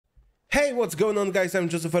Hey, what's going on, guys? I'm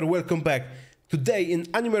Josepher, welcome back. Today in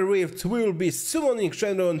Anime Rifts we will be summoning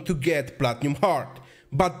Shenron to get Platinum Heart.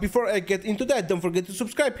 But before I get into that, don't forget to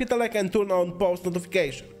subscribe, hit a like and turn on post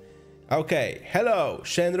notification. Okay, hello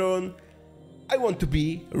Shenron. I want to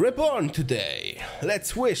be reborn today.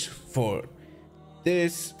 Let's wish for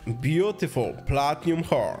this beautiful Platinum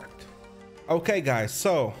Heart. Okay guys,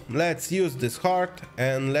 so let's use this heart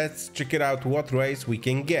and let's check it out what race we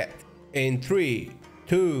can get. In 3,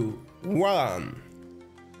 2, 1.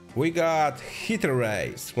 We got Hitter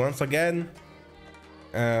Race. Once again,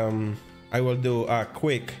 I will do a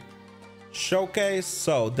quick showcase.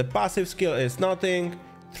 So the passive skill is nothing.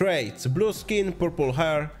 Traits: blue skin, purple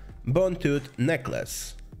hair, bone tooth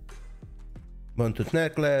necklace. Bone tooth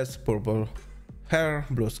necklace, purple hair,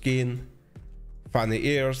 blue skin, funny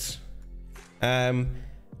ears.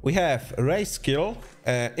 We have race skill,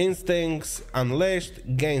 instincts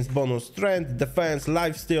unleashed, gains bonus strength, defense,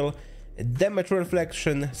 lifesteal, damage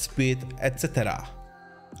reflection, speed, etc.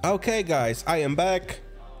 Okay guys, I am back.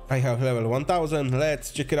 I have level 1000.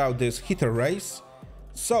 Let's check it out, this hitter race.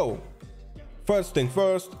 So first thing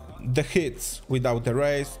first, the hits without the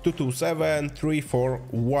race: 227,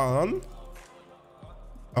 341.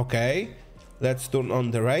 Okay, let's turn on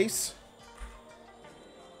the race.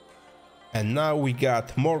 And now we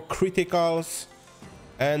got more criticals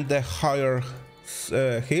and the higher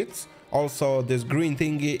hits. Also, this green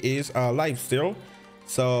thingy is a lifesteal,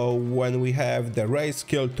 so when we have the race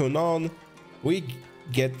skill turned on, we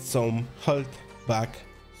get some health back,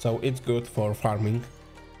 so it's good for farming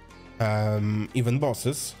even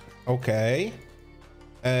bosses. Okay,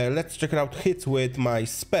 let's check out hits with my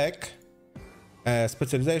spec.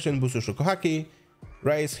 Specialization: Busu Shukuhaki.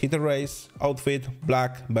 Race, hitter race, outfit,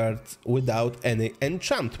 black birds without any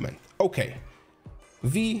enchantment. Okay,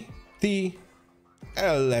 VT,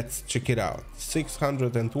 let's check it out.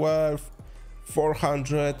 612,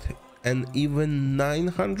 400 and even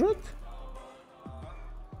 900.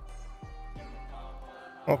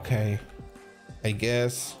 Okay, I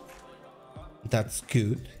guess that's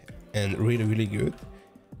good and really good.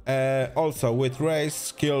 Also with race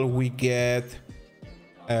skill we get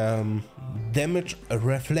damage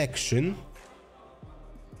reflection.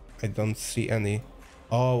 I don't see any.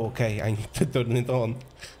 Oh, okay, I need to turn it on.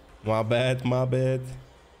 My bad.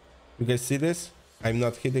 You guys see this? I'm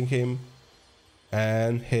not hitting him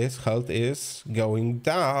and his health is going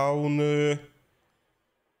down.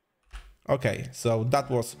 Okay, so that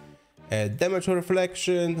was a damage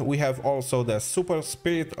reflection. We have also the super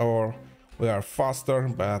speed, or we are faster,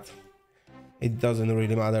 but it doesn't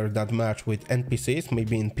really matter that much with NPCs,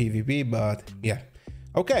 maybe in PvP, but yeah.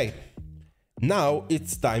 Okay, now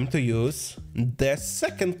it's time to use the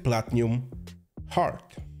second Platinum Heart.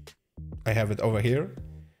 I have it over here.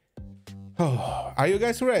 Oh, are you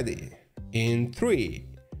guys ready? In 3,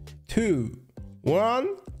 2,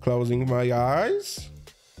 1, closing my eyes.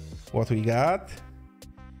 What we got?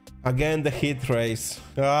 Again, the hit race.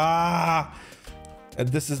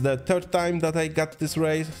 This is the third time that I got this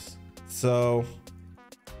race. So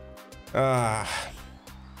I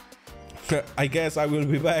guess I will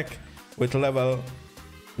be back with level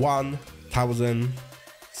 1000,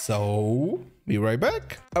 so be right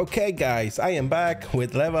back. Okay guys, I am back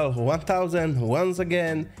with level 1000 once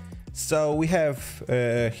again. So we have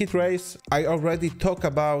hit race. I already talked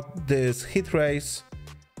about this hit race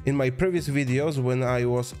in my previous videos when I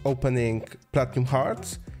was opening Platinum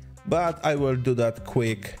Hearts, but I will do that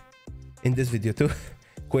quick in this video too.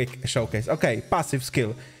 Quick showcase. Okay, passive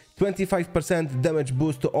skill: 25% damage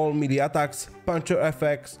boost to all melee attacks, puncher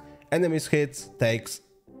effects, enemies hits takes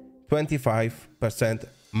 25%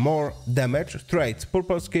 more damage. Traits: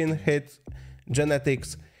 purple skin, hits,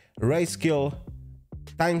 genetics, race skill,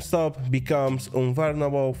 time stop, becomes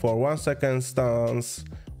invulnerable for 1 second, stance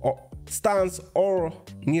or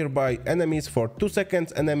nearby enemies for 2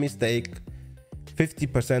 seconds. Enemies take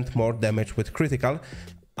 50% more damage with critical.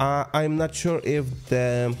 I'm not sure if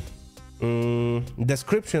the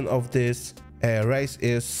description of this race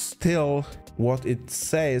is still what it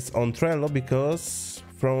says on Trello, because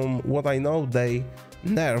from what I know they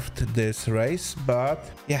nerfed this race, but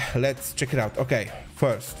yeah, let's check it out. Okay,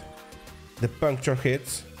 first the puncture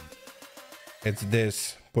hits. It's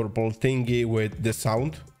this purple thingy with the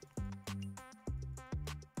sound.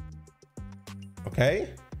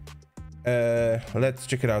 Okay, let's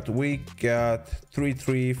check it out. We got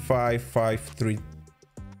 33553.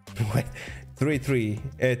 Wait,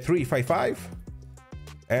 355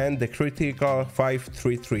 and the critical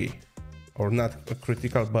 533, or not a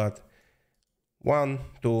critical, but 1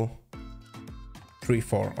 2 3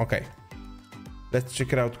 4. Okay, let's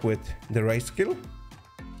check it out with the race skill.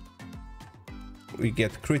 we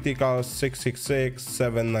get critical 666,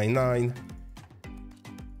 799.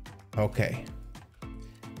 Okay.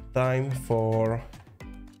 Time for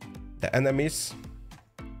the enemies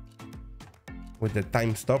with the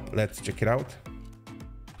time stop. Let's check it out.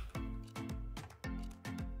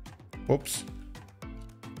 Oops.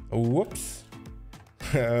 Whoops.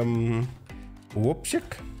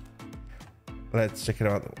 Whoopsick. Let's check it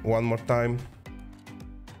out one more time.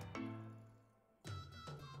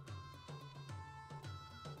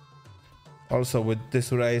 Also with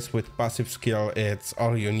this race, with passive skill, it's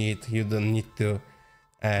all you need. You don't need to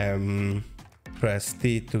press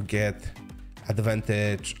T to get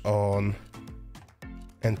advantage on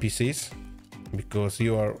NPCs, because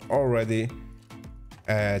you are already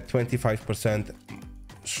 25%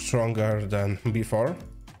 stronger than before.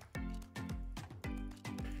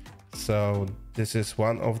 So this is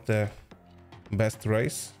one of the best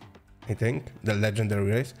race, I think, the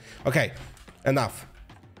legendary race. Okay, enough.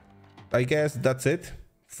 I guess that's it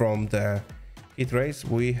from the hit race.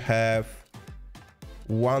 We have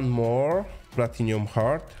one more platinum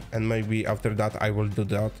heart, and maybe after that I will do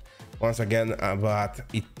that once again, but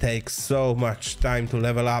it takes so much time to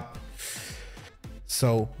level up.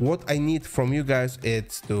 So what I need from you guys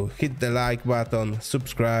is to hit the like button,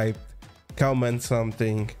 subscribe, comment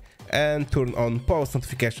something, and turn on post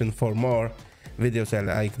notification for more videos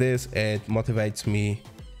like this. It motivates me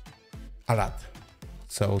a lot.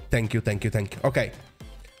 So thank you. Okay,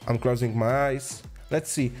 I'm closing my eyes. Let's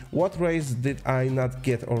see, what race did I not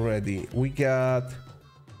get already? We got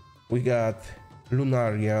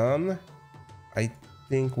Lunarian. I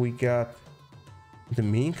think we got the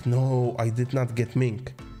Mink. No, I did not get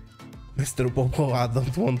Mink. Mr. Popo, I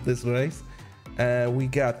don't want this race. We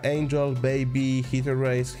got Angel, Baby, Hitter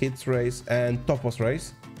race, Hits race, and Topos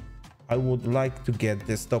race. I would like to get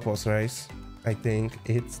this Topos race. I think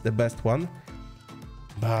it's the best one,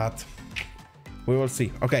 but we will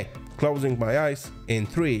see. Okay, closing my eyes in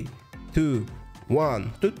 3, 2,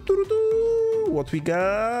 1. What we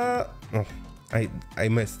got? Oh, I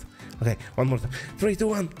missed. Okay, one more time. 3, 2,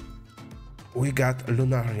 1. We got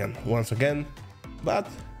Lunarian once again, but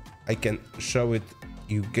I can show it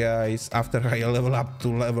you guys after I level up to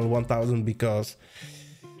level 1000, because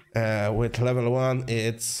with level 1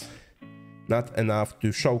 it's not enough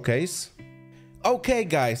to showcase. Okay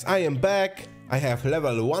guys, I am back. I have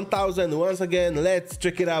level 1000 once again. Let's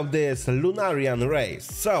check it out, this Lunarian race.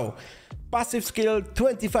 So, passive skill,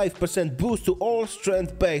 25% boost to all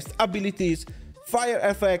strength based abilities, fire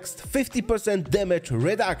effects, 50% damage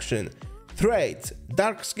reduction, traits,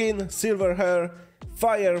 dark skin, silver hair,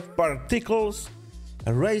 fire particles.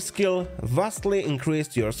 Race skill, vastly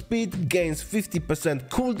increased your speed, gains 50%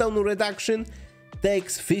 cooldown reduction,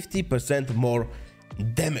 takes 50% more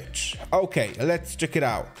damage. Okay, let's check it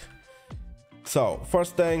out. So,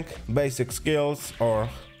 first thing, basic skills, or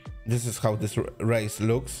this is how this race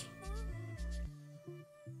looks.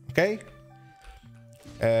 Okay.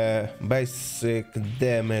 Basic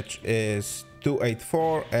damage is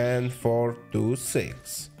 284 and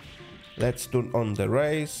 426. Let's turn on the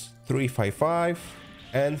race, 355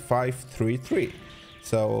 and 533.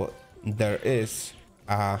 So there is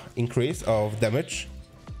a increase of damage.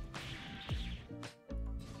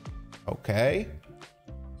 Okay.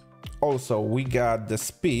 Also, we got the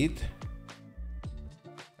speed.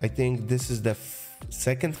 I think this is the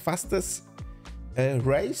second fastest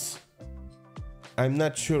race. I'm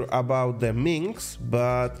not sure about the Minx,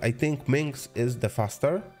 but I think Minx is the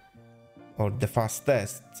faster or the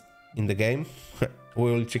fastest in the game.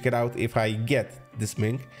 We will check it out if I get this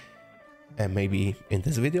Mink, and maybe in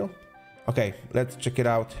this video. Okay, let's check it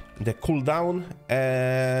out. The cooldown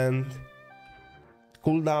and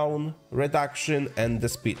cooldown reduction and the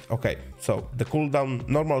speed. Okay, so the cooldown,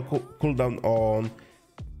 normal cooldown on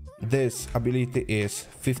this ability is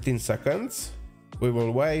 15 seconds. We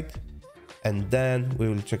will wait, and then we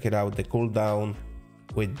will check it out, the cooldown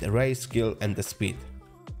with the race skill and the speed.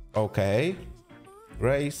 Okay,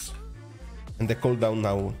 race, and the cooldown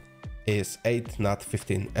now is 8, not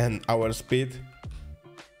 15, and our speed,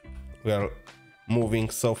 we are moving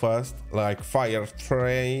so fast like fire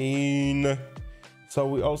train. So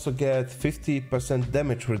we also get 50%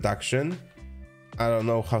 damage reduction. I don't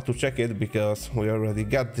know how to check it because we already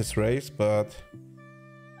got this race, but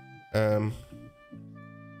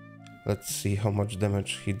let's see how much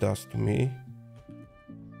damage he does to me.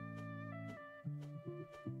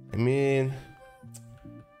 I mean,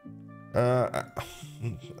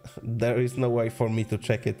 there is no way for me to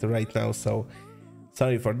check it right now, so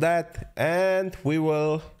sorry for that. And we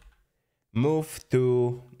will move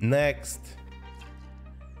to next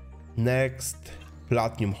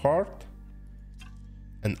Platinum Heart.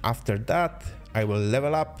 And after that, I will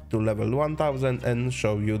level up to level 1000 and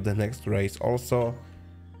show you the next race also,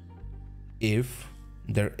 if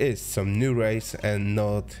there is some new race and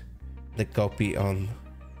not the copy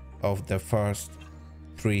of the first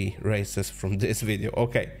 3 races from this video.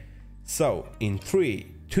 Okay, so in 3,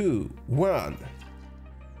 2, 1.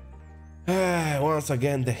 Once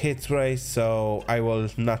again the hit race, so I will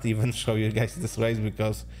not even show you guys this race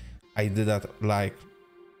because I did that like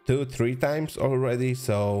 2-3 times already,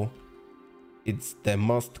 so it's the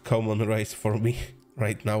most common race for me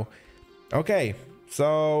right now. Okay,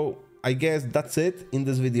 so I guess that's it in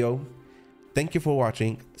this video. Thank you for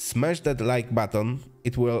watching. Smash that like button,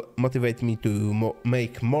 it will motivate me to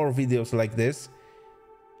make more videos like this.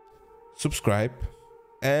 Subscribe,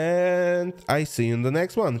 and I see you in the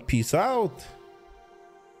next one. Peace out.